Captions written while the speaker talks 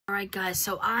All right, guys,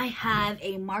 so I have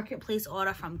a marketplace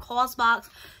order from CauseBox.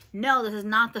 No, this is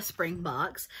not the spring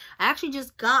box. I actually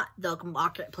just got the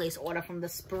marketplace order from the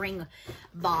spring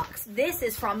box. This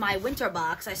is from my winter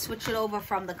box. I switched it over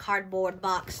from the cardboard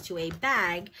box to a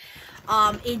bag.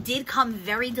 It did come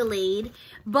very delayed,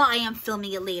 but I am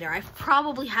filming it later. I've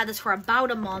probably had this for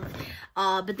about a month,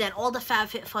 but then all the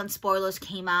FabFitFun spoilers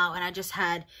came out, and I just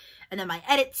had, and then my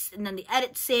edits, and then the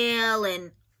edit sale,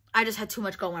 and I just had too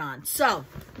much going on. So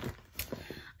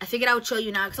I figured I would show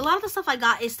you now, because a lot of the stuff I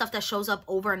got is stuff that shows up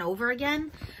over and over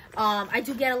again. I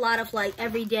do get a lot of like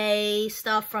everyday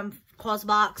stuff from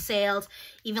CauseBox sales,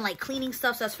 even like cleaning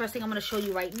stuff. So that's the first thing I'm going to show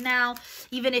you right now.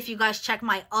 Even if you guys check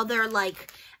my other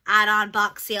like add-on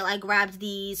box sale, I grabbed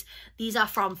these. These are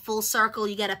from Full Circle.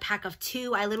 You get a pack of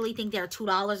 2. I literally think they're $2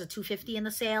 or $2.50 in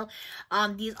the sale.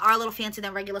 These are a little fancier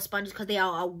than regular sponges because they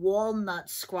are a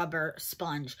walnut scrubber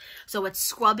sponge. So it's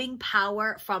scrubbing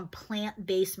power from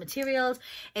plant-based materials.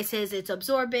 It says it's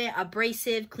absorbent,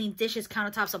 abrasive, clean dishes,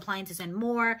 countertops, appliances, and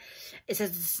more. It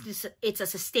says it's a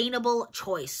sustainable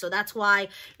choice. So that's why,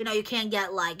 you know, you can't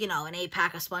get like, you know, an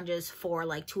 8-pack of sponges for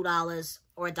like $2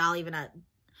 or $1 even at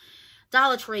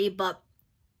Dollar Tree, but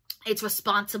it's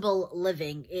responsible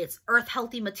living. It's earth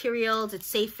healthy materials. It's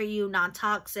safe for you,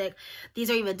 non-toxic. These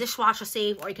are even dishwasher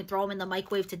safe, or you can throw them in the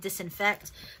microwave to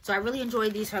disinfect. So I really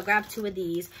enjoyed these, so I grabbed 2 of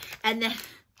these. And then,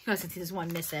 you guys can see there's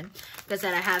one missing, because I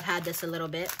have had this a little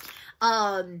bit.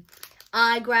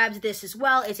 I grabbed this as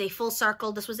well. It's a Full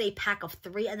Circle. This was a pack of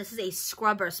 3, and this is a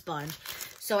scrubber sponge.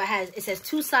 So it says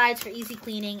 2 sides for easy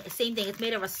cleaning. Same thing. It's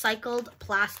made of recycled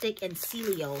plastic and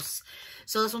cellulose.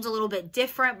 So this one's a little bit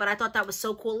different, but I thought that was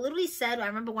so cool. It literally said, I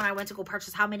remember when I went to go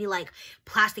purchase how many like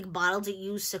plastic bottles it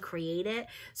used to create it.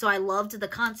 So I loved the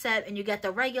concept. And you get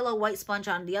the regular white sponge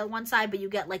on the other one side, but you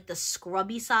get like the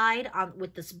scrubby side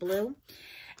with this blue.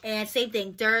 And same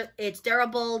thing, it's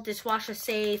durable, dishwasher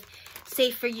safe,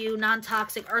 safe for you,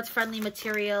 non-toxic, earth-friendly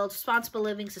materials, responsible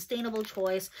living, sustainable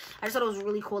choice. I just thought it was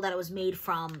really cool that it was made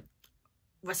from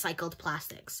recycled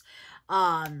plastics.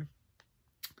 Yeah,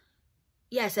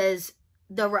 it says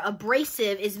the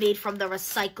abrasive is made from the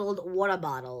recycled water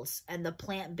bottles and the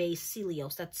plant-based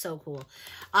cellulose. That's so cool.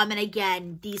 And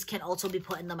again, these can also be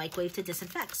put in the microwave to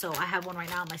disinfect. So I have one right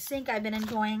now in my sink I've been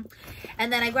enjoying.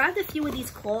 And then I grabbed a few of these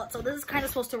cloths. So this is kind of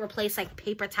supposed to replace like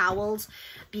paper towels,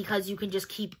 because you can just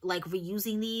keep like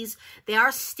reusing these. They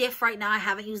are stiff right now. I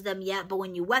haven't used them yet, but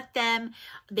when you wet them,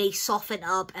 they soften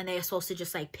up and they're supposed to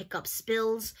just like pick up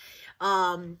spills.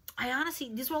 I honestly,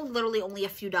 these were literally only a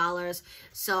few dollars,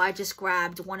 so I just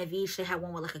grabbed one of each. They had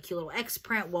one with like a cute little X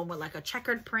print, one with like a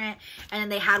checkered print, and then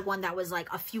they had one that was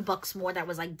like a few bucks more that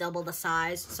was like double the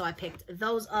size, so I picked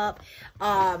those up.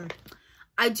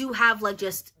 I do have like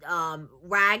just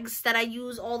rags that I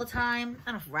use all the time.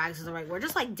 I don't know if rags is the right word,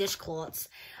 just like dishcloths,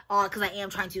 because I am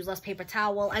trying to use less paper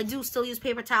towel. I do still use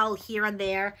paper towel here and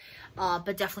there,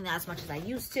 but definitely not as much as I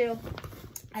used to.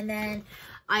 And then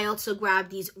I also grabbed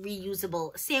these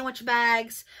reusable sandwich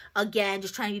bags. Again,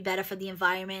 just trying to be better for the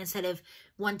environment. Instead of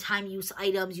one-time use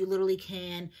items, you literally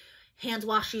can hand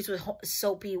wash these with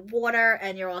soapy water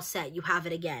and you're all set. You have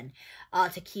it again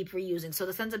to keep reusing. So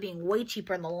this ends up being way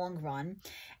cheaper in the long run.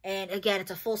 And again,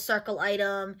 it's a Full Circle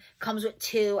item. Comes with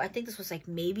 2. I think this was like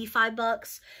maybe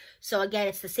 $5. So again,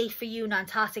 it's the safe for you,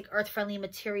 non-toxic, earth-friendly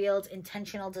materials,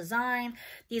 intentional design.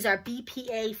 These are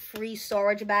BPA-free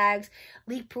storage bags,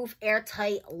 leak-proof,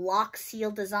 airtight,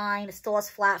 lock-seal design. It stores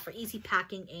flat for easy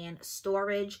packing and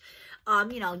storage.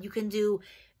 You know, you can do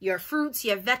your fruits,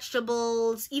 your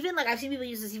vegetables, even like I've seen people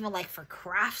use this even like for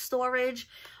craft storage.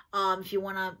 If you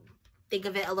want to think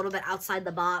of it a little bit outside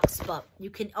the box, but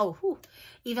you can,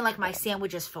 even like my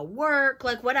sandwiches for work,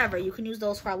 like whatever, you can use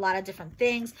those for a lot of different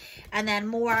things. And then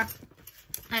more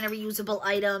kind of reusable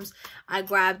items. I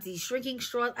grabbed these drinking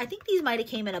straws. I think these might have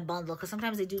came in a bundle, because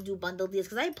sometimes they do bundle deals,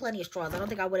 because I had plenty of straws. I don't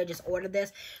think I would have just ordered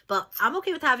this, but I'm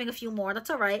okay with having a few more. That's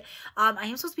all right. I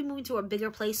am supposed to be moving to a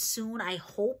bigger place soon, I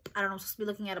hope. I don't know, I'm supposed to be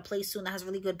looking at a place soon that has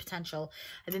really good potential.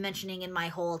 I've been mentioning in my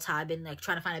whole time, I've been like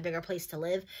trying to find a bigger place to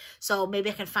live, so maybe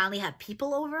I can finally have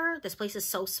people over. This place is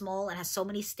so small and has so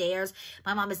many stairs.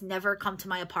 My mom has never come to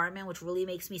my apartment, which really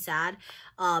makes me sad,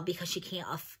 because she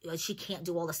can't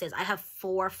do all the stairs. I have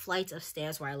 4 flights of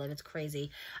stairs where I live. It's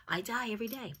crazy. I die every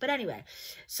day. But anyway,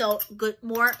 so good.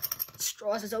 More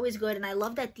straws is always good. And I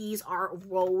love that these are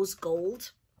rose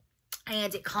gold.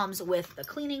 And it comes with the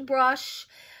cleaning brush.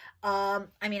 I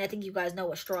mean, I think you guys know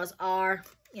what straws are,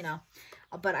 you know,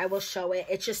 but I will show it.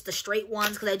 It's just the straight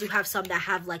ones, because I do have some that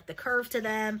have like the curve to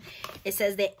them. It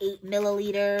says they're 8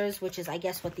 milliliters, which is, I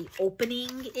guess, what the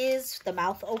opening is, the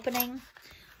mouth opening.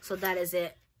 So that is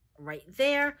it right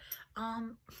there. I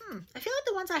feel like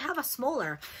the ones I have are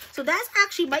smaller. So that's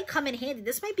actually might come in handy.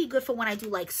 This might be good for when I do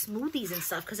like smoothies and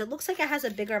stuff, because it looks like it has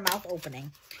a bigger mouth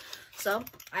opening. So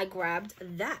I grabbed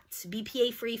that.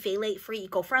 BPA free, phthalate free,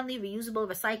 eco-friendly, reusable,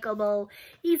 recyclable,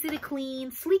 easy to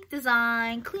clean, sleek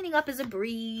design, cleaning up is a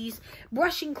breeze,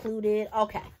 brush included.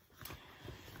 Okay.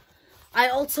 I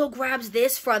also grabbed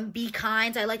this from Be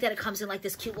Kind. I like that it comes in like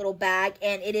this cute little bag,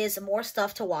 and it is more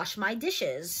stuff to wash my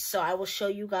dishes. So I will show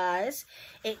you guys.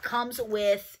 It comes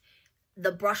with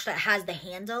the brush that has the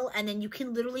handle, and then you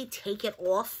can literally take it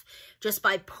off just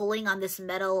by pulling on this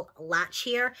metal latch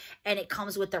here, and it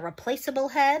comes with the replaceable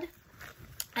head.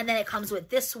 And then it comes with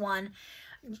this one.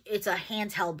 It's a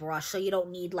handheld brush, so you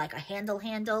don't need like a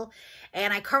handle.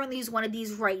 And I currently use one of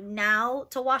these right now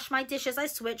to wash my dishes. I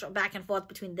switch back and forth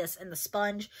between this and the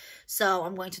sponge, so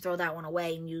I'm going to throw that one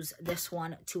away and use this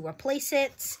one to replace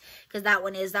it, because that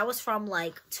was from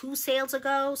like 2 sales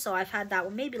ago, so I've had that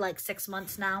one maybe like 6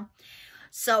 months now.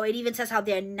 So it even says how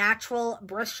they're natural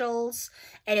bristles,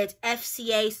 and it's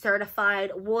FCA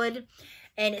certified wood.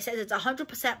 And it says it's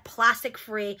 100%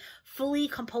 plastic-free, fully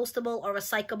compostable or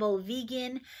recyclable,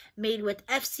 vegan, made with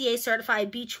FCA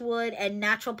certified beechwood and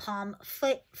natural palm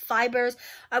fibers.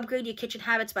 Upgrade your kitchen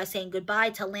habits by saying goodbye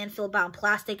to landfill-bound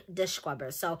plastic dish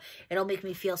scrubbers. So it'll make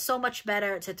me feel so much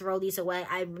better to throw these away.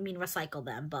 I mean, recycle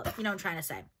them, but you know what I'm trying to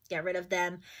say. Get rid of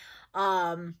them.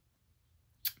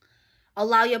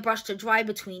 Allow your brush to dry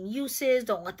between uses.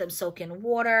 Don't let them soak in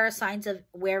water. Signs of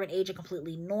wear and age are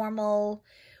completely normal.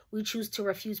 We choose to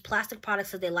refuse plastic products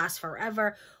because they last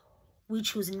forever. We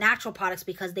choose natural products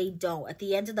because they don't. At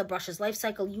the end of the brush's life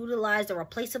cycle, utilize the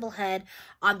replaceable head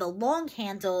on the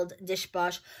long-handled dish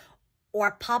brush,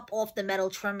 or pop off the metal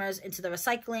trimmers into the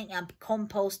recycling and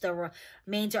compost the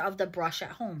remainder of the brush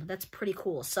at home. That's pretty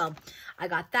cool. So I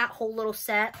got that whole little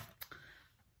set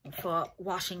for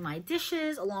washing my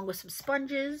dishes, along with some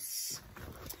sponges.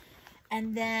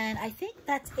 And then I think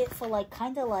that's it for like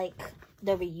kind of like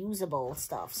the reusable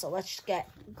stuff. So let's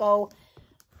go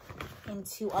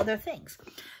into other things.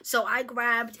 So I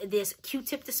grabbed this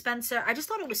Q-tip dispenser. I just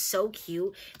thought it was so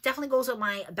cute. Definitely goes with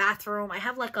my bathroom. I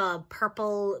have like a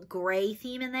purple gray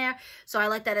theme in there, so I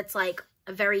like that it's like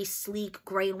a very sleek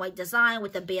gray and white design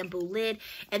with a bamboo lid,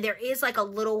 and there is like a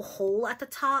little hole at the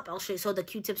top. I'll show you. So the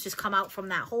Q-tips just come out from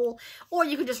that hole, or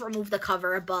you can just remove the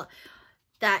cover, but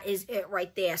that is it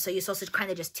right there. So you're supposed to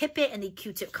kind of just tip it and the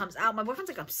Q-tip comes out. My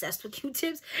boyfriend's like obsessed with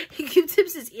Q-tips. He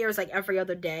Q-tips his ears like every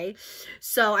other day.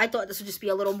 So I thought this would just be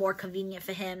a little more convenient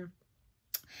for him.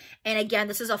 And again,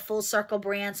 this is a full circle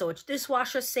brand, so it's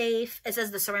dishwasher safe. It says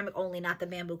the ceramic only, not the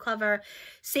bamboo cover.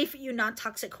 Safe for you,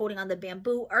 non-toxic coating on the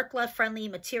bamboo. Earth-left friendly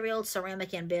material,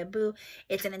 ceramic and bamboo.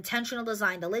 It's an intentional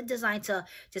design. The lid designed to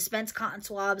dispense cotton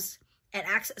swabs and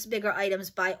access bigger items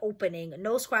by opening.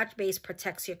 No scratch base,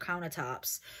 protects your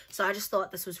countertops. So I just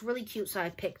thought this was really cute, so I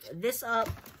picked this up.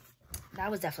 That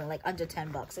was definitely like under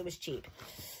 10 bucks. It was cheap.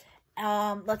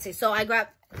 Let's see. So I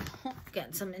grabbed,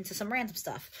 getting into some random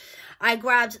stuff. I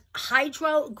grabbed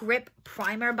Hydro Grip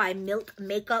Primer by Milk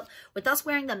Makeup. With us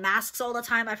wearing the masks all the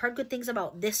time, I've heard good things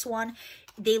about this one.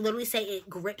 They literally say it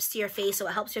grips to your face, so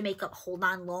it helps your makeup hold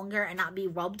on longer and not be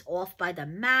rubbed off by the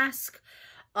mask.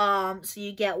 So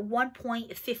you get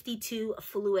 1.52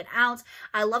 fluid ounce.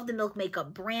 I love the Milk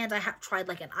Makeup brand. I have tried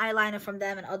like an eyeliner from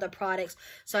them and other products,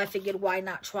 so I figured why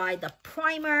not try the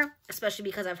primer, especially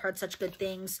because I've heard such good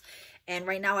things. And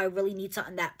right now I really need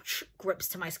something that grips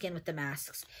to my skin with the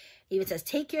masks. It even says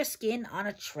take your skin on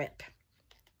a trip.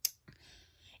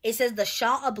 It says the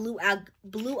shot of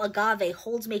blue agave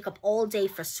holds makeup all day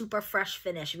for super fresh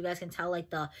finish. You guys can tell like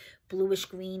the bluish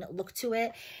green look to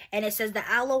it. And it says the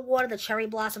aloe water, the cherry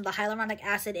blossom, the hyaluronic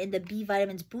acid, and the B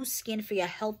vitamins boost skin for your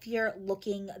healthier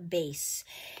looking base.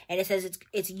 And it says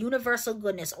it's universal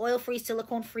goodness. Oil-free,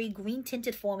 silicone-free, green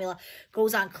tinted formula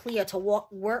goes on clear to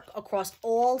work across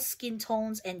all skin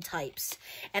tones and types.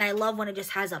 And I love when it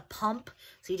just has a pump.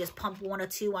 So you just pump 1 or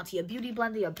 2 onto your beauty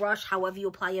blender, your brush, however you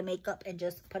apply your makeup, and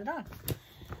just put it on.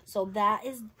 So that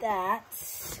is that.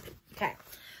 Okay.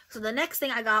 So the next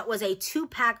thing I got was a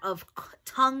 2-pack of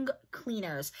tongue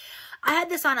cleaners. I had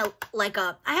this on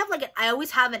I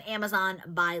always have an Amazon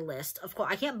buy list. Of course,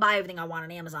 I can't buy everything I want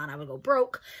on Amazon. I would go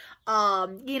broke.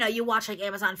 You know, you watch like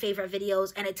Amazon favorite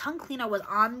videos, and a tongue cleaner was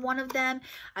on one of them.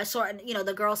 I saw it, you know,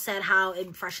 the girl said how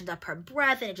it freshened up her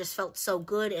breath, and it just felt so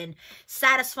good and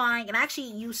satisfying. And I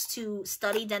actually used to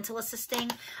study dental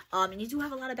assisting, and you do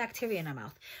have a lot of bacteria in our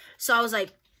mouth. So I was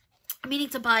like, meaning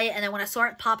to buy it, and then when I saw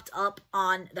it popped up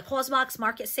on the CauseBox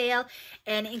market sale,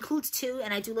 and it includes 2,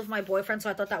 and I do live with my boyfriend, so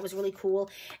I thought that was really cool.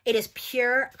 It is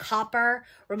pure copper,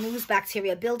 removes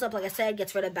bacteria buildup, like I said,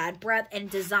 gets rid of bad breath, and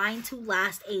designed to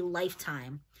last a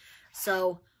lifetime.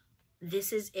 So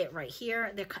this is it right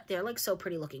here. They're like so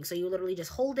pretty looking. So you literally just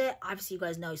hold it. Obviously, you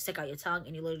guys know, you stick out your tongue,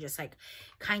 and you literally just like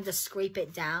kind of scrape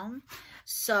it down.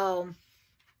 So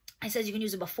it says you can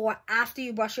use it before, after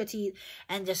you brush your teeth,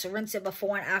 and just rinse it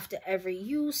before and after every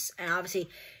use. And obviously,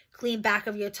 clean back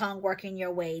of your tongue, working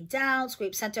your way down.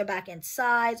 Scrape center, back, and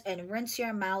sides, and rinse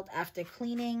your mouth after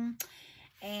cleaning.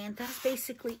 And that's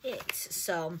basically it.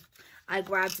 So I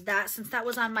grabbed that since that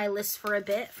was on my list for a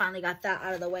bit. Finally got that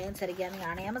out of the way. Instead of getting it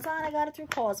on Amazon, I got it through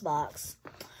CauseBox.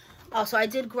 Oh, so I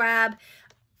did grab,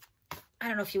 I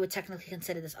don't know if you would technically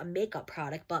consider this a makeup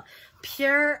product, but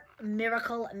Pure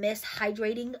Miracle Mist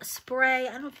Hydrating Spray.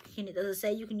 I don't know if you can, does it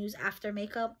say you can use after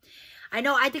makeup? I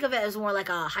know I think of it as more like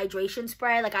a hydration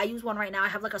spray. Like I use one right now. I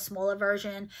have like a smaller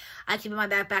version. I keep it in my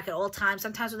backpack at all times.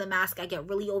 Sometimes with a mask, I get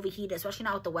really overheated, especially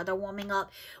now with the weather warming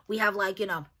up. We have like, you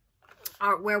know,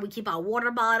 where we keep our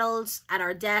water bottles at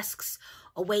our desks,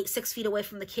 away 6 feet away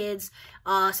from the kids.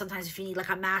 Sometimes if you need like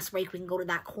a mask break, we can go to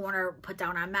that corner, put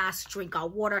down our masks, drink our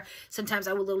water. Sometimes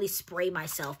I will literally spray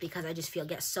myself because I just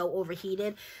get so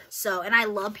overheated. So, and I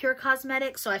love Pure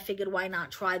Cosmetics, so I figured why not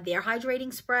try their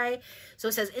hydrating spray. So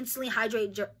it says instantly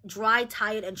hydrate dry,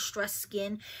 tired, and stressed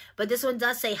skin. But this one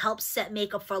does say helps set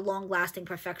makeup for long-lasting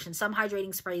perfection. Some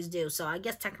hydrating sprays do, so I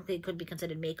guess technically it could be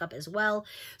considered makeup as well.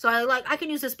 So I can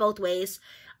use this both ways.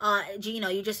 You know,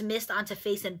 you just mist onto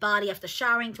face and body after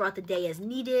showering throughout the day as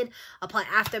needed. Apply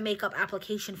after makeup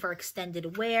application for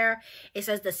extended wear. It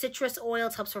says the citrus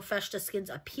oils helps refresh the skin's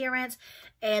appearance,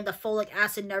 and the folic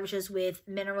acid nourishes with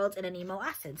minerals and amino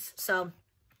acids. So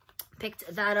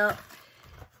picked that up.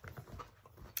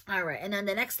 All right, and then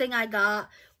the next thing I got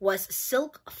was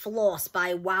Silk Floss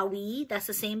by Wowie. That's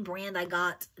the same brand I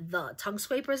got the tongue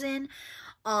scrapers in.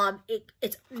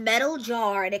 It's metal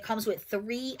jar, and it comes with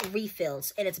 3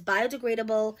 refills, and it's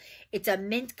biodegradable. It's a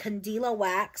mint candela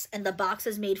wax, and the box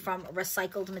is made from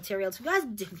recycled materials. If you guys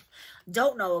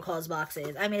don't know what CauseBox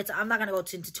is, I mean, I'm not gonna go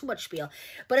into too much spiel,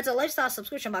 but it's a lifestyle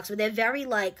subscription box, but they're very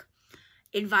like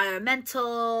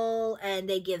environmental, and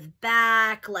they give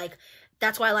back. Like,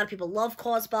 that's why a lot of people love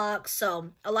CauseBox. So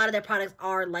a lot of their products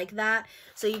are like that.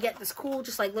 So you get this cool,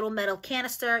 just like little metal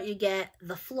canister. You get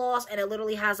the floss, and it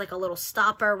literally has like a little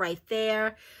stopper right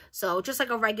there. So just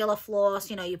like a regular floss,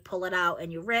 you know, you pull it out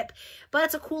and you rip. But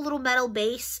it's a cool little metal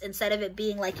base instead of it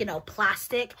being like, you know,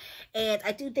 plastic. And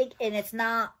I do think, and it's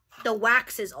not, the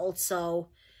wax is also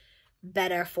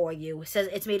better for you. It says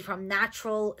it's made from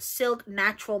natural silk,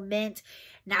 natural mint,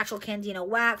 natural candela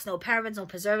wax, no parabens, no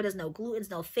preservatives, no glutens,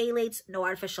 no phthalates, no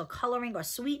artificial coloring or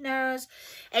sweeteners.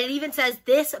 And it even says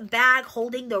this bag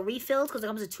holding the refills, because it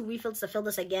comes with 2 refills to fill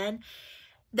this again.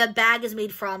 The bag is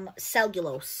made from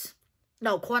cellulose.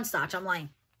 No, cornstarch, I'm lying.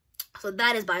 So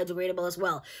that is biodegradable as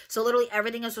well. So literally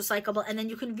everything is recyclable, and then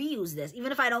you can reuse this.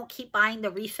 Even if I don't keep buying the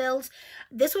refills,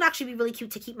 this would actually be really cute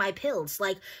to keep my pills.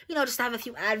 Like, you know, just to have a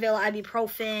few Advil,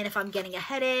 ibuprofen if I'm getting a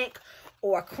headache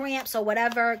or cramps or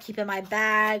whatever, keep in my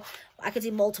bag. I could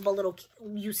see multiple little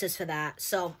uses for that.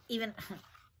 So even,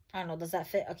 I don't know, does that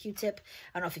fit a Q-tip?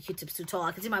 I don't know if a Q-tip's too tall.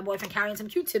 I can see my boyfriend carrying some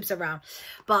Q-tips around.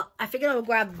 But I figured I would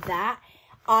grab that.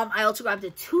 I also grabbed the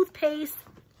toothpaste.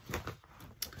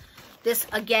 This,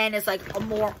 again, is like a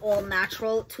more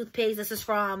all-natural toothpaste. This is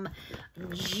from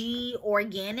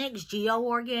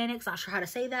Geo-Organics. Not sure how to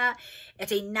say that.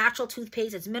 It's a natural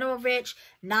toothpaste. It's mineral-rich,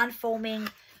 non-foaming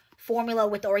formula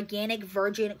with organic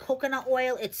virgin coconut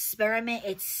oil. It's spearmint.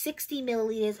 It's 60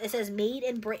 milliliters. It says made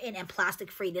in Britain and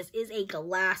plastic-free. This is a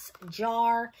glass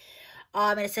jar.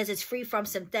 And it says it's free from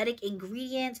synthetic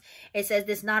ingredients. It says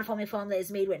this non-foaming formula is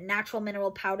made with natural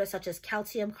mineral powder such as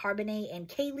calcium carbonate and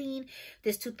kaolin.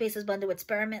 This toothpaste is blended with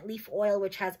spearmint leaf oil,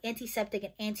 which has antiseptic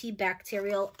and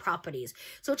antibacterial properties.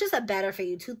 So it's just a better for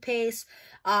you toothpaste.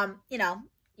 You know,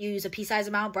 you use a pea-sized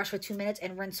amount, brush for 2 minutes,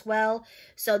 and rinse well.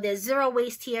 So there's 0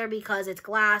 waste here because it's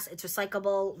glass, it's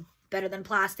recyclable, better than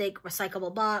plastic,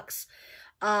 recyclable box.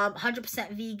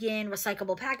 100% vegan,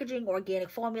 recyclable packaging, organic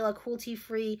formula,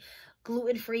 cruelty-free,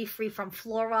 gluten-free, free from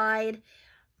fluoride,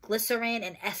 glycerin,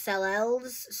 and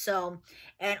SLLs. So,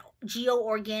 and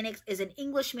Geo-Organics is an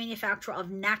English manufacturer of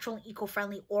natural and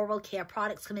eco-friendly oral care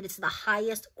products committed to the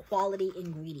highest quality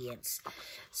ingredients.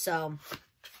 So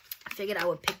I figured I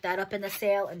would pick that up in the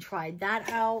sale and try that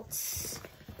out.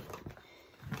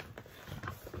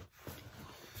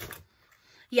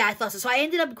 Yeah, I thought so. So I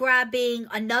ended up grabbing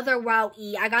another Wow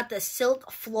E. I got the Silk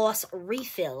Floss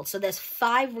refill. So there's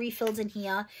 5 refills in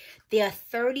here. They are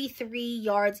 33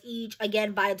 yards each.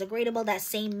 Again, biodegradable. That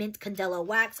same mint Candela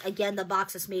wax. Again, the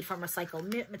box is made from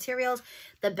recycled materials.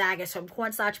 The bag is from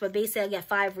cornstarch. But basically, I get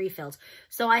 5 refills.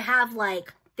 So I have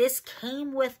like, this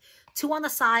came with 2 on the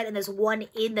side and there's 1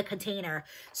 in the container.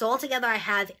 So altogether, I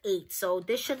have 8. So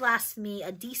this should last me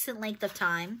a decent length of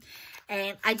time.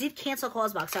 And I did cancel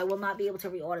CauseBox, so I will not be able to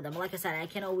reorder them. Like I said, I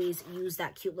can always use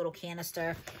that cute little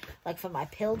canister, like for my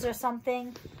pills or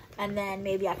something. And then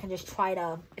maybe I can just try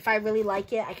to, if I really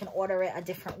like it, I can order it a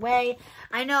different way.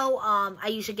 I know I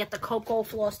usually get the Cocoa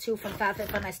Floss too from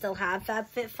FabFitFun. I still have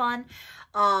FabFitFun.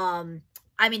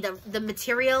 I mean, the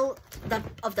material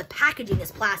of the packaging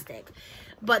is plastic.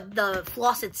 But the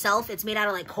floss itself, it's made out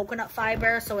of like coconut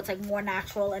fiber. So it's like more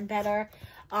natural and better.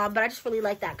 But I just really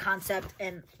like that concept.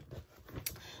 And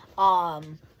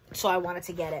so I wanted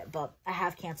to get it, but I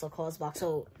have canceled CauseBox.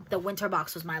 So the winter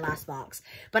box was my last box,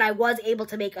 but I was able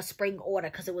to make a spring order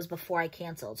because it was before I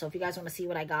canceled. So if you guys want to see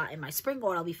what I got in my spring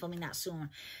order, I'll be filming that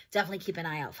soon. Definitely keep an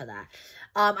eye out for that.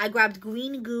 I grabbed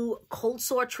Green Goo cold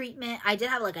sore treatment. I did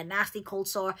have like a nasty cold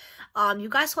sore. You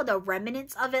guys saw the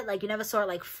remnants of it. Like you never saw it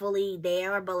like fully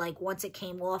there, but like once it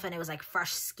came off and it was like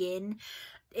fresh skin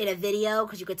in a video,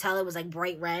 because you could tell it was like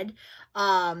bright red.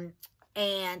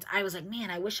 And I was like,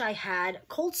 man, I wish I had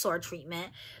cold sore treatment.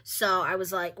 So I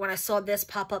was like, when I saw this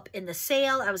pop up in the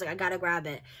sale, I was like, I gotta grab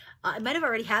it. I might have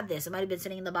already had this. It might have been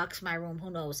sitting in the box in my room. Who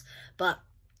knows? But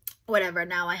whatever,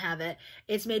 now I have it.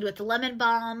 It's made with lemon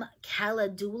balm,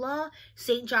 calendula,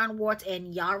 St. John wort,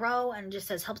 and yarrow. And it just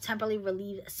says, help temporarily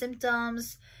relieve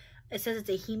symptoms. It says it's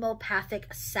a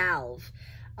hemopathic salve.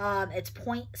 It's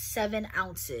 0.7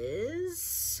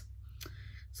 ounces.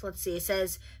 So let's see. It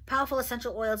says, powerful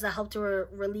essential oils that help to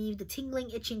relieve the tingling,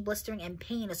 itching, blistering, and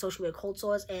pain associated with cold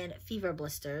sores and fever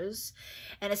blisters.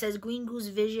 And it says, Green Goo's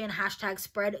vision, hashtag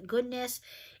spread goodness,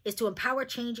 is to empower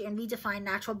change and redefine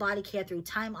natural body care through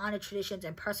time-honored traditions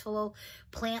and personal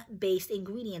plant-based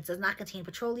ingredients. Does not contain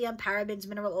petroleum, parabens,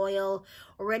 mineral oil,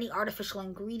 or any artificial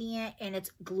ingredient, and it's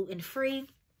gluten-free.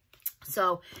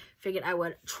 So figured I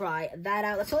would try that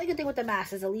out. That's the only good thing with the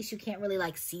mask is at least you can't really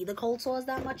like see the cold sores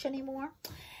that much anymore.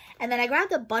 And then I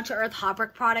grabbed a bunch of Earth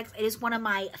Heartbreak products. It is one of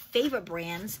my favorite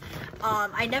brands.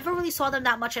 I never really saw them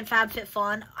that much in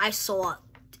FabFitFun. I saw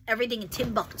everything in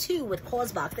Timbuktu with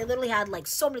CauseBox. They literally had like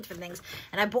so many different things,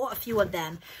 and I bought a few of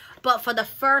them. But for the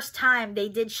first time, they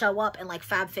did show up in like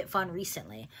FabFitFun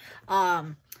recently.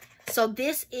 So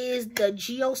this is the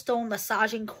Geostone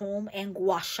Massaging Comb and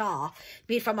Gua Sha,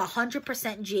 made from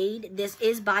 100% jade. This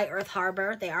is by Earth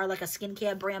Harbor. They are like a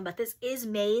skincare brand, but this is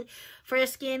made for your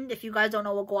skin. If you guys don't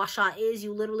know what Gua Sha is,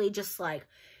 you literally just like,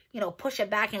 you know, push it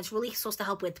back, and it's really supposed to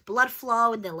help with blood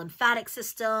flow and the lymphatic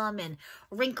system and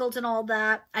wrinkles and all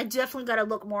that. I definitely got to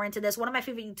look more into this. One of my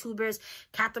favorite YouTubers,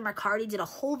 Catherine McCarty, did a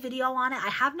whole video on it. I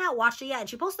have not watched it yet, and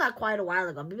she posted that quite a while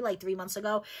ago, maybe like 3 months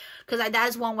ago, because that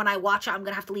is one when I watch it, I'm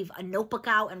going to have to leave a notebook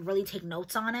out and really take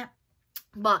notes on it.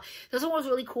 But this one was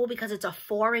really cool because it's a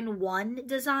 4-in-1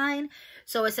 design.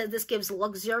 So it says this gives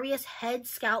luxurious head,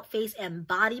 scalp, face, and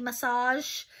body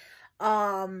massage.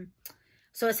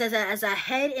 So it says that as a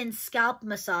head and scalp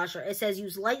massager, it says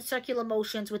use light circular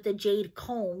motions with the jade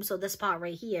comb, so this part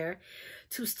right here,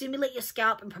 to stimulate your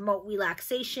scalp and promote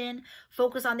relaxation.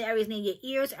 Focus on the areas near your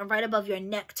ears and right above your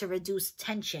neck to reduce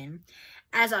tension.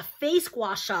 As a face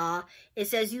gua sha, it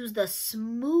says use the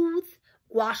smooth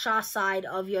gua sha side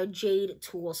of your jade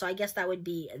tool. So I guess that would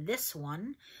be this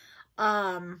one.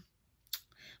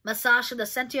 Massage the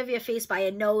center of your face by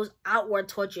your nose outward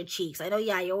towards your cheeks. I know,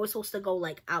 yeah, you're always supposed to go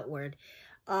like outward.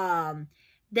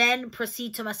 Then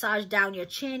proceed to massage down your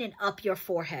chin and up your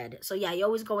forehead. So yeah, you're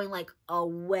always going like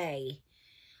away.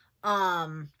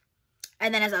 And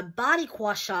then as a body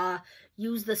gua sha,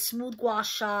 use the smooth gua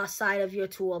sha side of your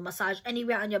tool. Massage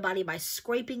anywhere on your body by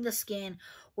scraping the skin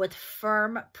with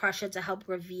firm pressure to help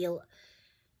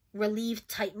relieve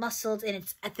tight muscles, and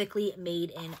it's ethically made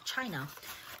in China.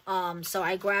 So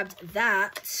I grabbed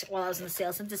that while I was in the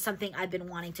sale, since it's something I've been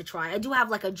wanting to try. I do have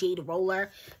like a jade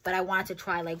roller, but I wanted to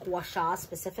try like gua sha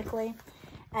specifically.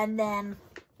 And then,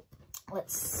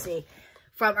 let's see,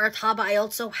 from Earth Harbor, I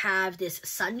also have this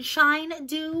Sunshine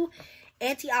Dew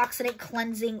antioxidant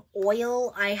cleansing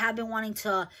oil. I have been wanting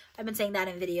to, I've been saying that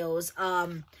in videos,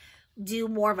 do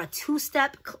more of a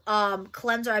 2-step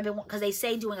cleanser. Because they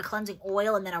say doing a cleansing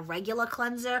oil and then a regular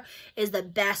cleanser is the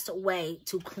best way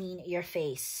to clean your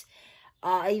face.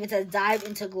 It even says dive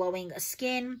into glowing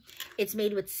skin. It's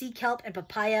made with sea kelp and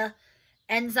papaya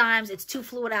enzymes. It's 2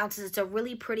 fluid ounces. It's a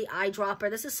really pretty eyedropper.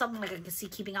 This is something like I can see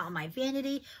keeping out on my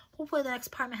vanity. Hopefully the next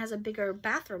apartment has a bigger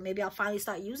bathroom. Maybe I'll finally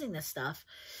start using this stuff.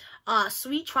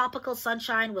 Sweet tropical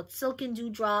sunshine with silken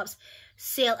dewdrops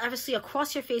sail effortlessly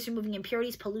across your face, removing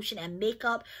impurities, pollution, and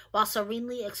makeup while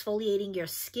serenely exfoliating your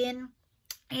skin.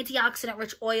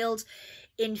 Antioxidant-rich oils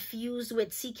infused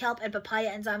with sea kelp and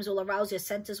papaya enzymes will arouse your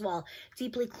senses while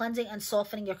deeply cleansing and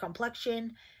softening your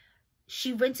complexion.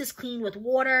 She rinses clean with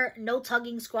water, no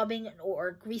tugging, scrubbing,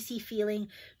 or greasy feeling.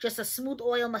 Just a smooth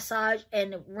oil massage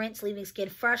and rinse, leaving skin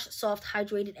fresh, soft,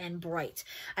 hydrated, and bright.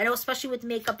 I know especially with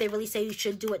makeup, they really say you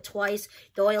should do it twice.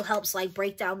 The oil helps like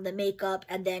break down the makeup,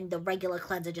 and then the regular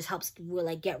cleanser just helps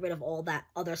really get rid of all that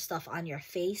other stuff on your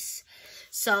face.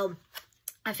 So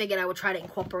I figured I would try to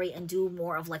incorporate and do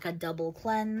more of like a double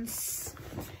cleanse.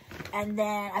 And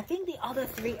then I think the other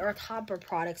 3 Earth Hopper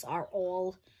products are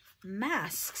all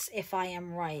masks, if I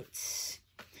am right.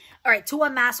 All right, 2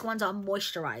 are mask, 1's are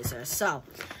moisturizer. So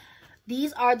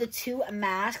these are the 2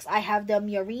 masks. I have the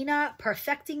Murina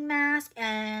Perfecting Mask,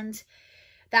 and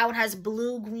that one has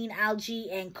blue, green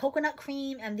algae, and coconut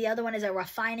cream. And the other one is a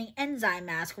refining enzyme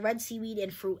mask, red seaweed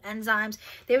and fruit enzymes.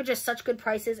 They were just such good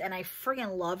prices, and I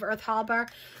friggin' love Earth Harbor.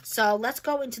 So let's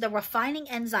go into the refining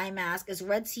enzyme mask. Is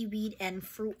red seaweed and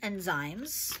fruit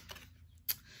enzymes.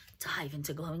 Dive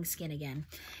into glowing skin again.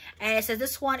 And it says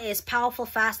this one is powerful,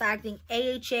 fast-acting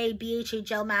AHA, BHA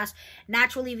gel mask.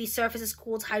 Naturally resurfaces,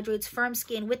 cools, hydrates firm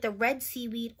skin with the red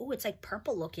seaweed. Oh, it's like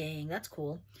purple looking. That's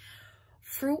cool.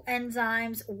 Fruit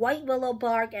enzymes, white willow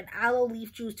bark, and aloe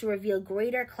leaf juice to reveal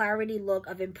greater clarity look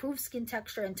of improved skin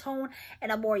texture and tone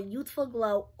and a more youthful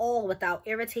glow, all without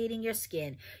irritating your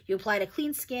skin. You apply to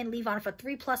clean skin, leave on for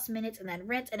 3+ minutes, and then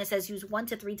rinse. And it says use 1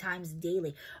 to 3 times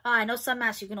daily. I know some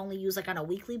masks you can only use like on a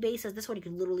weekly basis. This one you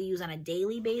can literally use on a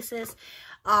daily basis.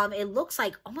 It looks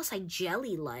like almost like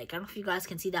jelly-like. I don't know if you guys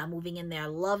can see that moving in there. I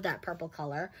love that purple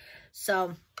color.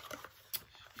 So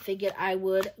figured I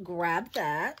would grab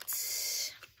that.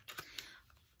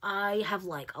 I have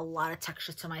like a lot of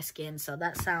texture to my skin, so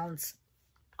that sounds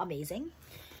amazing.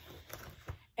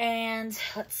 And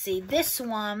let's see, this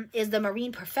one is the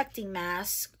Marine Perfecting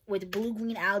Mask with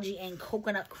blue-green algae and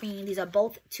coconut cream. These are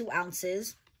both 2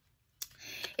 ounces.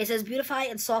 It says beautify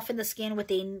and soften the skin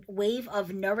with a wave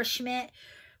of nourishment.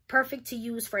 Perfect to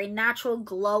use for a natural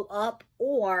glow up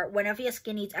or whenever your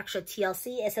skin needs extra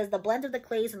TLC. It says the blend of the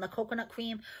clays and the coconut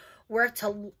cream work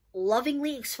to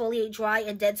lovingly exfoliate dry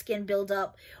and dead skin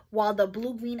buildup, while the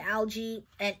blue-green algae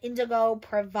and indigo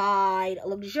provide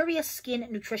luxurious skin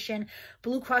nutrition.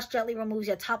 Blue Cross gently removes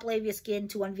your top layer of your skin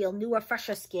to unveil newer,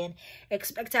 fresher skin.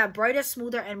 Expect to have brighter,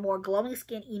 smoother, and more glowing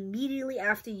skin immediately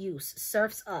after use.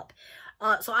 Surfs up.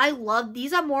 So I love,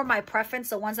 these are more my preference,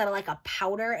 the ones that are like a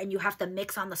powder and you have to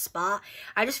mix on the spot.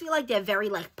 I just feel like they're very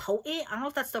like potent. I don't know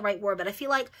if that's the right word, but I feel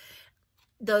like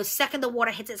the second the water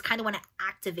hits it, it's kind of when it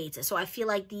activates it. So I feel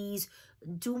like these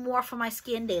do more for my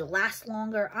skin. They last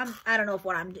longer. I don't know if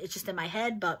it's just in my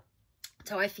head, but that's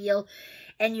how I feel.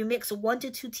 And you mix 1 to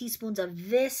 2 teaspoons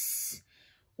of this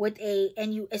with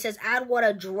it says add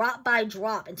water drop by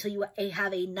drop until you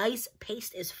have a nice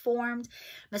paste is formed.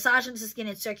 Massage into the skin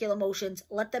in circular motions.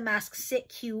 Let the mask sit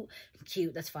cute,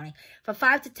 that's funny, for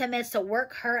 5 to 10 minutes to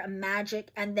work her magic,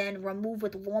 and then remove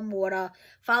with warm water.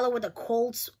 Follow with a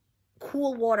cool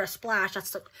water splash.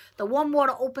 That's the warm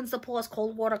water opens the pores,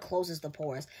 cold water closes the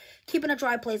pores. Keep in a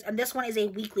dry place. And this one is a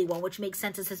weekly one, which makes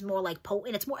sense. This is more like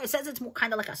potent. It says it's more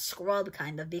kind of like a scrub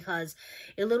kind of, because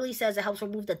it literally says it helps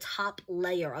remove the top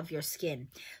layer of your skin.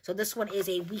 So this one is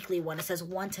a weekly one. It says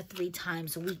 1 to 3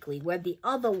 times weekly, where the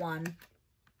other one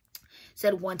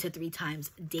said 1 to 3 times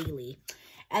daily.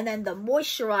 And then the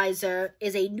moisturizer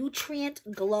is a Nutrient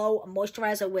Glow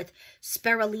moisturizer with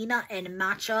spirulina and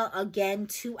matcha. Again,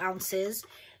 2 ounces.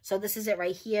 So this is it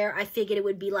right here. I figured it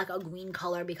would be like a green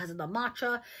color because of the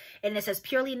matcha. And it says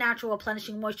purely natural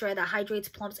replenishing moisturizer that hydrates,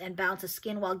 plumps, and balances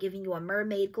skin while giving you a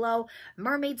mermaid glow.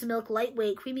 Mermaid's Milk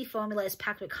lightweight creamy formula is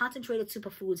packed with concentrated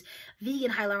superfoods,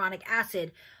 vegan hyaluronic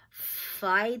acid,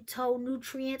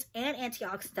 phytonutrients, and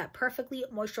antioxidants that perfectly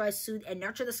moisturize, soothe, and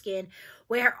nurture the skin.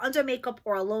 Wear under makeup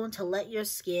or alone to let your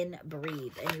skin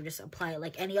breathe. And you just apply it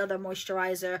like any other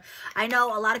moisturizer. I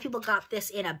know a lot of people got this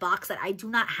in a box that I do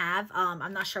not have.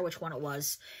 I'm not sure which one it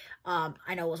was.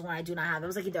 I know it was one I do not have. It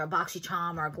was like either a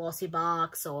BoxyCharm or a Glossy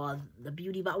Box or the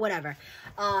Beauty Box, whatever.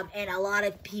 And a lot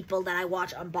of people that I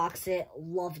watch unbox it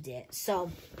loved it.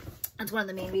 So that's one of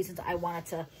the main reasons I wanted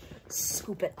to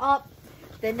scoop it up.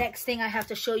 The next thing I have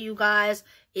to show you guys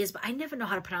is, I never know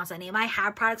how to pronounce that name. I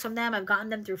have products from them. I've gotten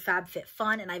them through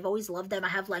FabFitFun, and I've always loved them. I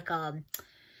have like a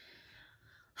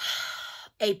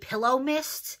pillow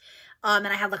mist. And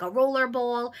I have like a roller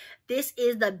ball. This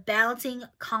is the Balancing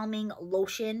Calming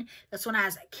Lotion. This one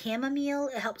has chamomile.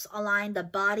 It helps align the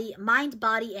body, mind,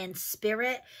 body, and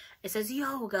spirit. It says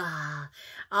yoga.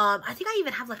 I think I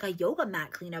even have like a yoga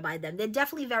mat cleaner by them. They're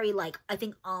definitely very like, I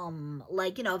think,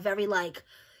 like, you know, very like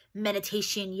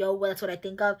meditation, yoga, that's what I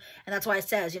think of. And that's why it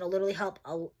says, you know, literally help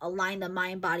align the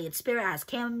mind, body, and spirit. It has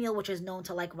chamomile, which is known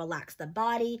to like relax the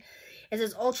body. It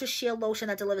says Ultra Shield Lotion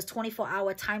that delivers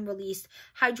 24-hour time-released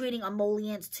hydrating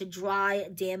emollients to dry,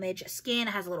 damaged skin.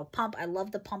 It has a little pump. I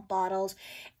love the pump bottles.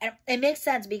 And it makes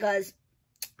sense because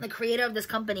the creator of this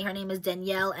company, her name is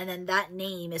Danielle, and then that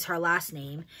name is her last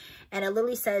name. And it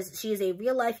literally says she is a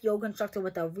real-life yoga instructor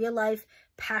with a real-life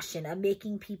passion of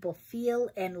making people feel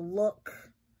and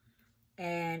look.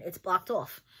 And it's blocked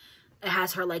off. It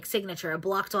has her like signature. It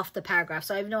blocked off the paragraph,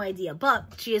 so I have no idea.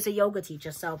 But she is a yoga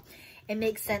teacher, so it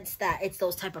makes sense that it's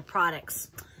those type of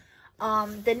products.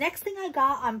 The next thing I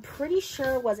got, I'm pretty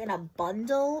sure was in a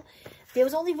bundle. There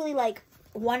was only really like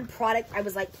one product I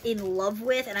was like in love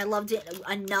with, and I loved it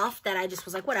enough that I just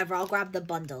was like, whatever, I'll grab the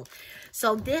bundle.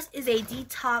 So this is a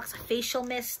detox facial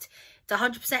mist. It's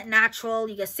 100% natural.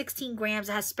 You get 16 grams.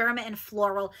 It has spearmint and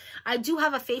floral. I do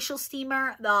have a facial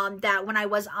steamer that when I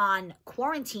was on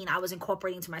quarantine, I was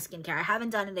incorporating to my skincare. I haven't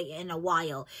done it in a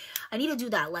while. I need to do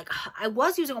that. Like, I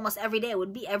was using almost every day. It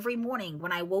would be every morning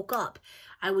when I woke up.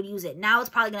 I would use it. Now it's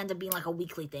probably going to end up being like a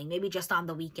weekly thing. Maybe just on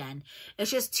the weekend.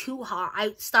 It's just too hard.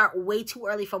 I start way too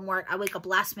early from work. I wake up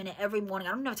last minute every morning.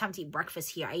 I don't have time to eat breakfast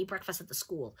here. I eat breakfast at the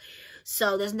school.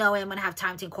 So there's no way I'm going to have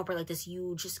time to incorporate like this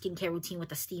huge skincare routine with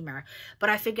the steamer. But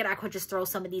I figured I could just throw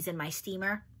some of these in my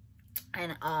steamer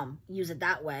and use it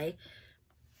that way.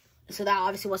 So that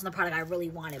obviously wasn't the product I really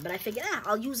wanted. But I figured,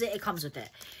 I'll use it. It comes with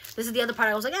it. This is the other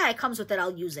product. I was like, it comes with it.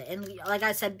 I'll use it. And like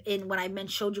I said, when I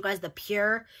showed you guys the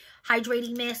Pure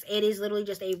hydrating mist, it is literally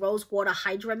just a rose water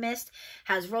hydra mist.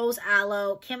 Has rose,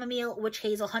 aloe, chamomile, witch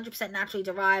hazel, 100% naturally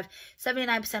derived,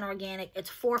 79% organic. It's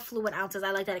 4 fluid ounces.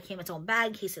 I like that it came in its own bag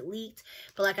in case it leaked.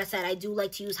 But like I said, I do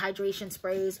like to use hydration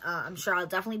sprays. I'm sure I'll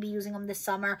definitely be using them this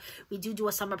summer. We do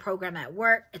a summer program at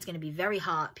work. It's going to be very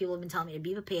hot. People have been telling me to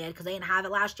be prepared because they didn't have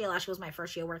it last year. Last year was my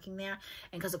first year working there.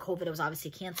 And because of COVID, it was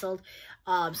obviously canceled.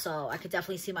 So I could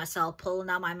definitely see myself pulling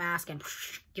out my mask and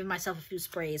giving myself a few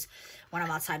sprays when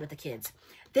I'm outside with the kids.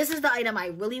 This is the item I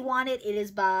really wanted. It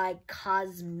is by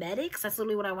Cosmetics. That's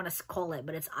literally what I want to call it,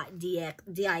 but it's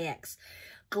DIX.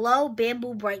 Glow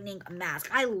Bamboo Brightening Mask.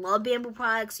 I love bamboo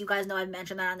products. You guys know I've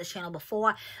mentioned that on this channel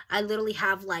before. I literally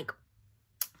have like,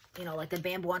 you know, like the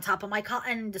bamboo on top of my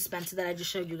cotton dispenser that I just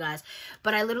showed you guys.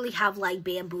 But I literally have like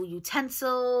bamboo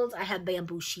utensils. I have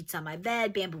bamboo sheets on my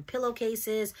bed, bamboo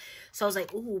pillowcases. So I was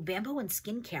like, ooh, bamboo and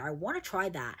skincare. I want to try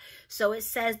that. So it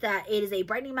says that it is a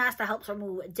brightening mask that helps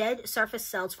remove dead surface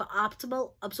cells for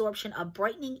optimal absorption of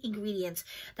brightening ingredients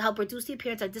that help reduce the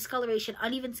appearance of discoloration,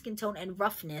 uneven skin tone, and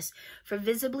roughness for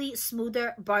visibly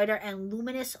smoother, brighter, and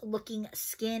luminous looking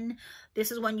skin. This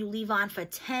is one you leave on for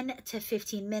 10 to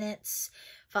 15 minutes.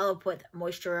 Follow up with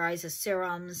moisturizer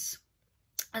serums.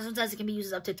 And sometimes it can be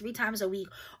used up to 3 times a week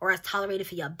or as tolerated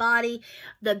for your body.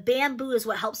 The bamboo is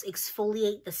what helps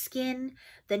exfoliate the skin.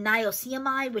 The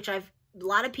niacinamide, which a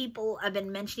lot of people have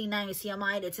been mentioning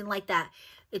niacinamide. It's in like that.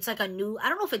 It's like a new, I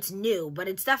don't know if it's new, but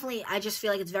it's definitely, I just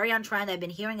feel like it's very on trend. I've been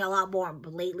hearing a lot more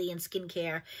lately in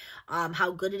skincare,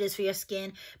 how good it is for your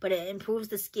skin. But it improves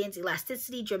the skin's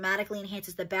elasticity, dramatically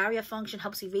enhances the barrier function,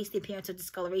 helps erase the appearance of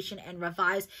discoloration, and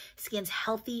revives skin's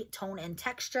healthy tone and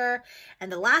texture.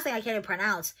 And the last thing I can't even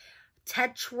pronounce,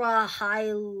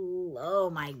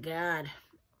 oh my God.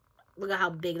 Look at how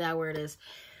big that word is.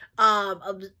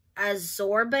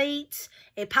 Absorbate,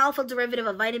 a powerful derivative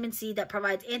of vitamin C that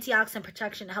provides antioxidant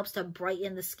protection and helps to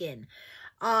brighten the skin.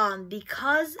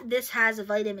 Because this has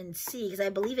vitamin C, because I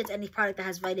believe it's any product that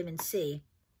has vitamin C,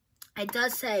 it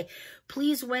does say,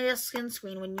 please wear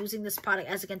sunscreen when using this product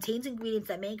as it contains ingredients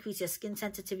that may increase your skin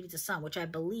sensitivity to sun, which I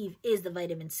believe is the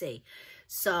vitamin C.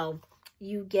 So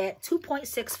you get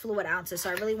 2.6 fluid ounces. So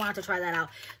I really wanted to try that out.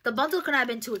 The bundle could not have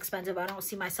been too expensive. I don't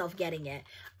see myself getting it.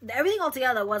 Everything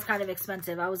altogether was kind of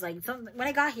expensive. I was like, when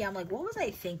I got here, I'm like, what was I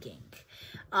thinking?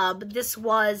 But this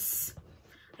was,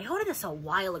 I ordered this a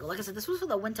while ago. Like I said, this was for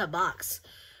the winter box.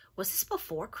 Was this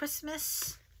before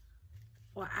Christmas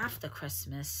or after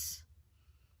Christmas?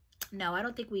 No, I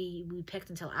don't think we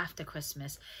picked until after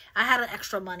Christmas. I had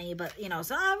extra money, but, you know,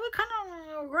 so we're kind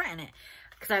of regretting it.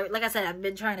 Because, like I said, I've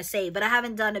been trying to save, but I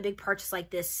haven't done a big purchase like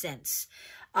this since.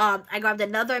 I grabbed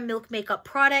another Milk Makeup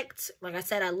product. Like I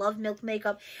said, I love Milk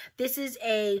Makeup. This is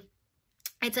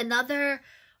it's another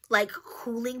like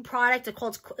cooling product.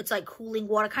 It's like cooling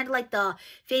water, kind of like the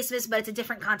face mist, but it's a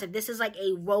different concept. This is like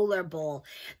a roller ball.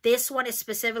 This one is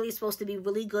specifically supposed to be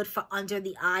really good for under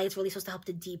the eye. It's really supposed to help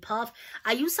to depuff.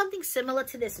 I use something similar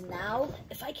to this now.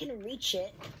 If I can reach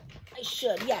it, I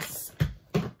should. Yes,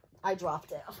 I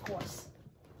dropped it, of course.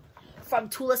 From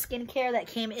Tula Skincare that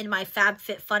came in my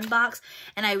FabFitFun box,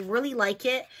 and I really like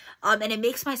it. And it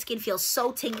makes my skin feel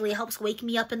so tingly. It helps wake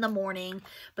me up in the morning.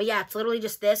 But yeah, it's literally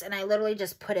just this, and I literally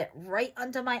just put it right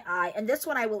under my eye. And this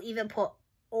one I will even put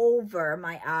over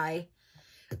my eye.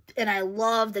 And I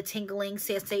love the tingling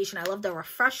sensation. I love the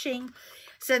refreshing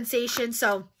sensation.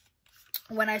 So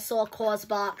when I saw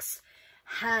CauseBox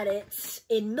had it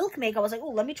in Milk Make, I was like,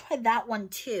 oh, let me try that one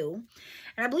too.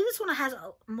 And I believe this one has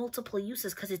multiple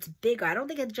uses because it's bigger. I don't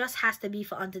think it just has to be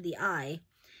for under the eye.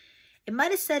 It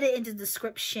might have said it in the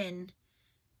description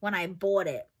when I bought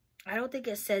it. I don't think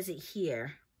it says it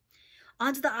here.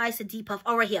 Under the eyes to depuff.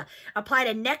 Oh, right here. Apply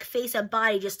to neck, face, and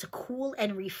body just to cool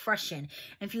and refreshen.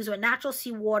 Infused with natural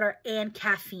seawater and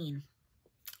caffeine.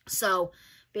 So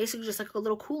basically just like a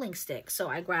little cooling stick. So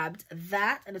I grabbed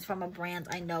that, and it's from a brand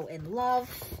I know and love.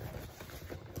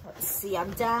 Let's see,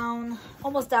 I'm down,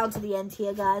 almost down to the end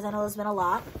here, guys. I know there's been a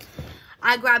lot.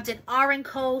 I grabbed an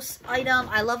R&Co item.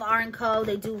 I love R&Co.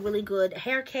 They do really good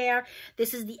hair care.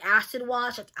 This is the acid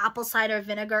wash. It's apple cider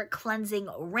vinegar cleansing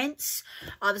rinse.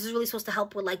 This is really supposed to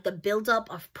help with like the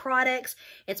buildup of products.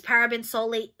 It's paraben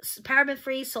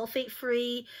free, sulfate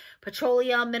free,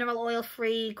 petroleum, mineral oil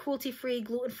free, cruelty free,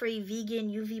 gluten free,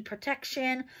 vegan, UV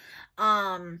protection.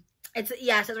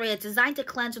 It's designed to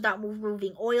cleanse without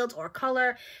removing oils or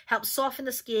color, help soften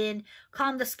the skin,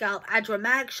 calm the scalp, add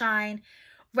dramatic shine,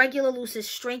 regular looses,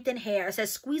 strengthen hair. It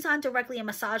says squeeze on directly and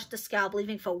massage the scalp,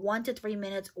 leaving for 1 to 3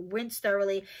 minutes. Rinse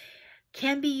thoroughly.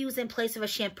 Can be used in place of a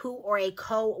shampoo or a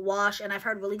co-wash. And I've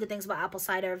heard really good things about apple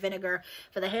cider vinegar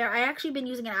for the hair. I actually been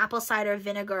using an apple cider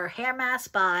vinegar hair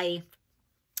mask by,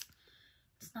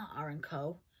 it's not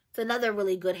R&Co. It's another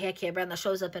really good hair care brand that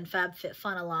shows up in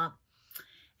FabFitFun a lot.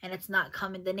 And it's not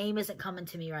coming, the name isn't coming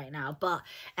to me right now.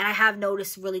 And I have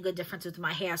noticed really good difference with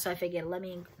my hair. So I figured, let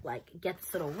me like get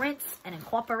this little rinse and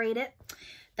incorporate it.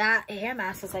 That hair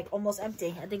mask is like almost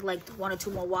empty. I think like 1 or 2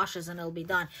 more washes and it'll be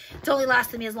done. It's only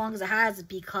lasted me as long as it has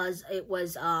because it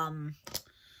was,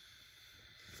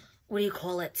 what do you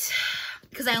call it?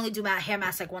 Because I only do my hair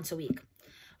mask like once a week.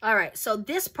 All right, so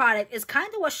this product is kind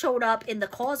of what showed up in the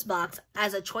CauseBox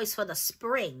as a choice for the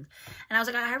spring. And I was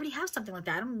like, I already have something like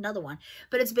that. I don't need another one.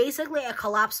 But it's basically a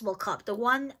collapsible cup. The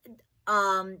one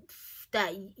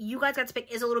that you guys got to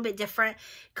pick is a little bit different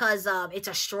because it's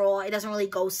a straw. It doesn't really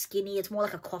go skinny. It's more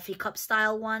like a coffee cup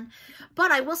style one.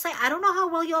 But I will say, I don't know how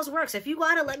well yours works. If you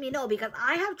got it, let me know because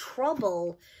I have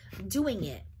trouble doing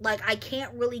it. Like, I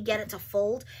can't really get it to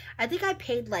fold. I think I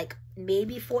paid like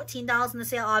maybe $14 in the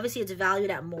sale. Obviously, it's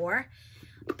valued at more.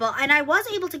 And I was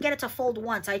able to get it to fold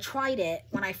once. I tried it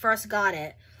when I first got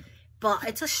it. But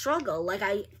it's a struggle. Like,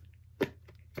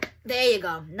 there you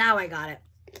go. Now I got it.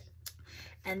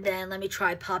 And then let me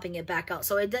try popping it back out.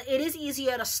 So it is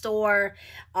easier to store.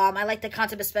 I like the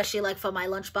concept, especially like for my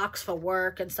lunchbox for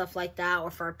work and stuff like that,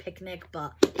 or for a picnic.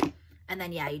 And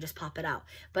then yeah, you just pop it out.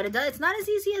 But it's not as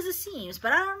easy as it seems.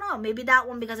 But I don't know. Maybe that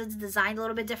one, because it's designed a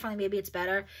little bit differently, maybe it's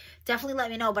better. Definitely let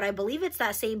me know. But I believe it's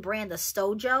that same brand, the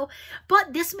Stojo.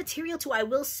 But this material too, I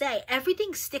will say,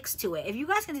 everything sticks to it. If you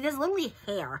guys can see, there's literally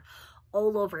hair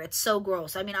all over it. It's so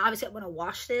gross. I mean, obviously I'm going to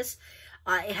wash this.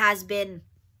 It has been,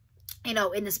 you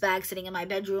know, in this bag sitting in my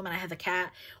bedroom, and I have a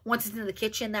cat. Once it's in the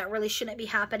kitchen, that really shouldn't be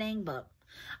happening, but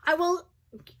I will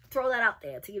throw that out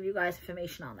there to give you guys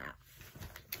information on that.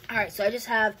 All right, so I just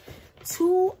have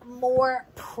 2 more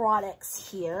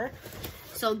products here.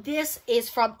 So this is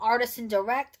from Artisan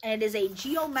Direct, and it is a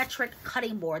geometric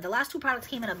cutting board. The last 2 products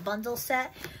came in a bundle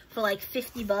set for like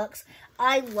 50 bucks.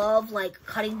 I love like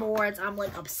cutting boards. I'm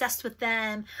like obsessed with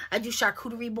them. I do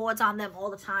charcuterie boards on them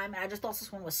all the time. And I just thought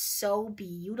this one was so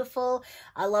beautiful.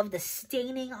 I love the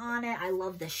staining on it. I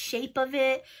love the shape of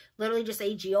it. Literally just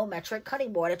a geometric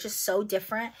cutting board. It's just so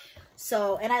different.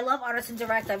 So, and I love Artisan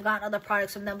Direct. I've gotten other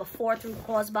products from them before through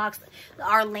CauseBox.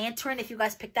 Our lantern, if you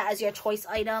guys picked that as your choice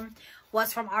item,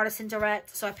 was from Artisan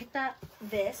Direct. So I picked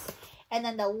this. And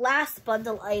then the last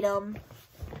bundle item,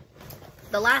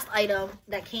 the last item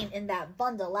that came in that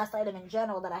bundle, last item in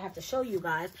general that I have to show you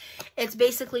guys, it's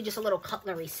basically just a little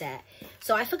cutlery set.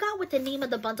 So I forgot what the name of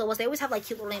the bundle was. They always have like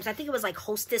cute little names. I think it was like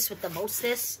Hostess with the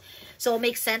Mostess. So it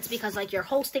makes sense because like you're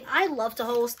hosting. I love to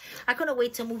host. I couldn't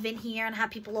wait to move in here and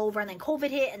have people over, and then COVID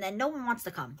hit, and then no one wants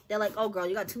to come. They're like, oh girl,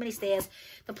 you got too many stairs.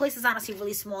 The place is honestly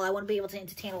really small. I want to be able to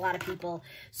entertain a lot of people.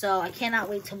 So I cannot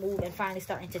wait to move and finally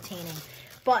start entertaining.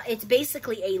 But it's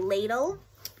basically a ladle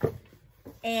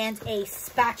and a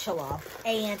spatula,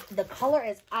 and the color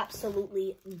is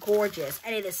absolutely gorgeous,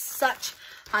 and it is such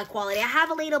high quality. I have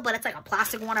a ladle, but it's like a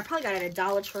plastic one. I probably got it at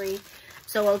Dollar Tree,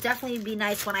 so it'll definitely be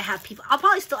nice when I have people. I'm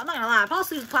not gonna lie, I'll probably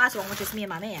still use the plastic one, which is me and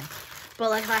my man. But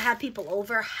like if I have people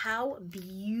over, how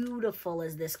beautiful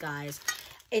is this, guys?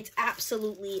 It's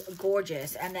absolutely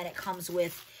gorgeous. And then it comes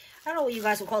with, I don't know what you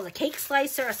guys would call it, a cake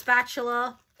slicer, a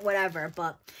spatula, whatever.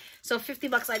 But so 50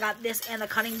 bucks, I got this and the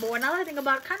cutting board. Now that I think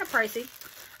about it, kind of pricey,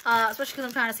 especially because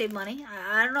I'm trying to save money.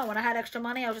 I don't know, when I had extra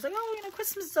money, I was just like, oh, you know,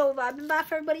 Christmas is over. I've been buying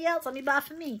for everybody else. Let me buy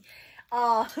for me.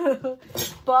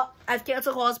 But I've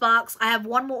canceled CauseBox. I have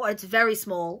one more. It's very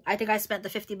small. I think I spent the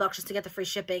 50 bucks just to get the free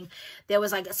shipping. There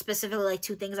was like specifically like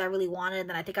 2 things I really wanted, and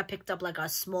then I think I picked up like a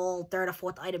small 3rd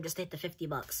or 4th item just to hit the 50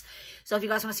 bucks. So if you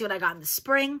guys want to see what I got in the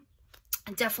spring,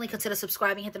 definitely consider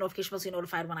subscribing, hit the notification bell so you're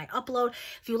notified when I upload.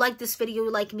 If you like this video,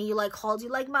 you like me, you like hauls, you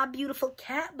like my beautiful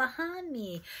cat behind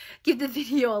me, give the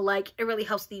video a like. It really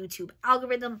helps the YouTube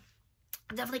algorithm.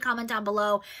 Definitely comment down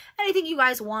below anything you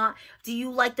guys want. Do you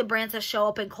like the brands that show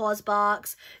up in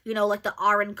CauseBox? You know, like the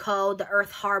R & Co, the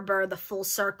Earth Harbor, the Full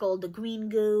Circle, the Green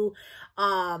Goo.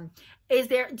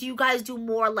 Do you guys do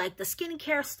more like the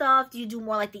skincare stuff? Do you do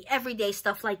more like the everyday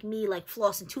stuff like me, like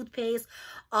floss and toothpaste?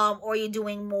 Or are you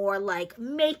doing more like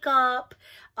makeup?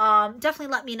 Definitely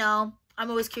let me know. I'm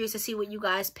always curious to see what you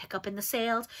guys pick up in the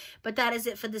sales. But that is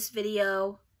it for this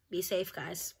video. Be safe,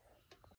 guys.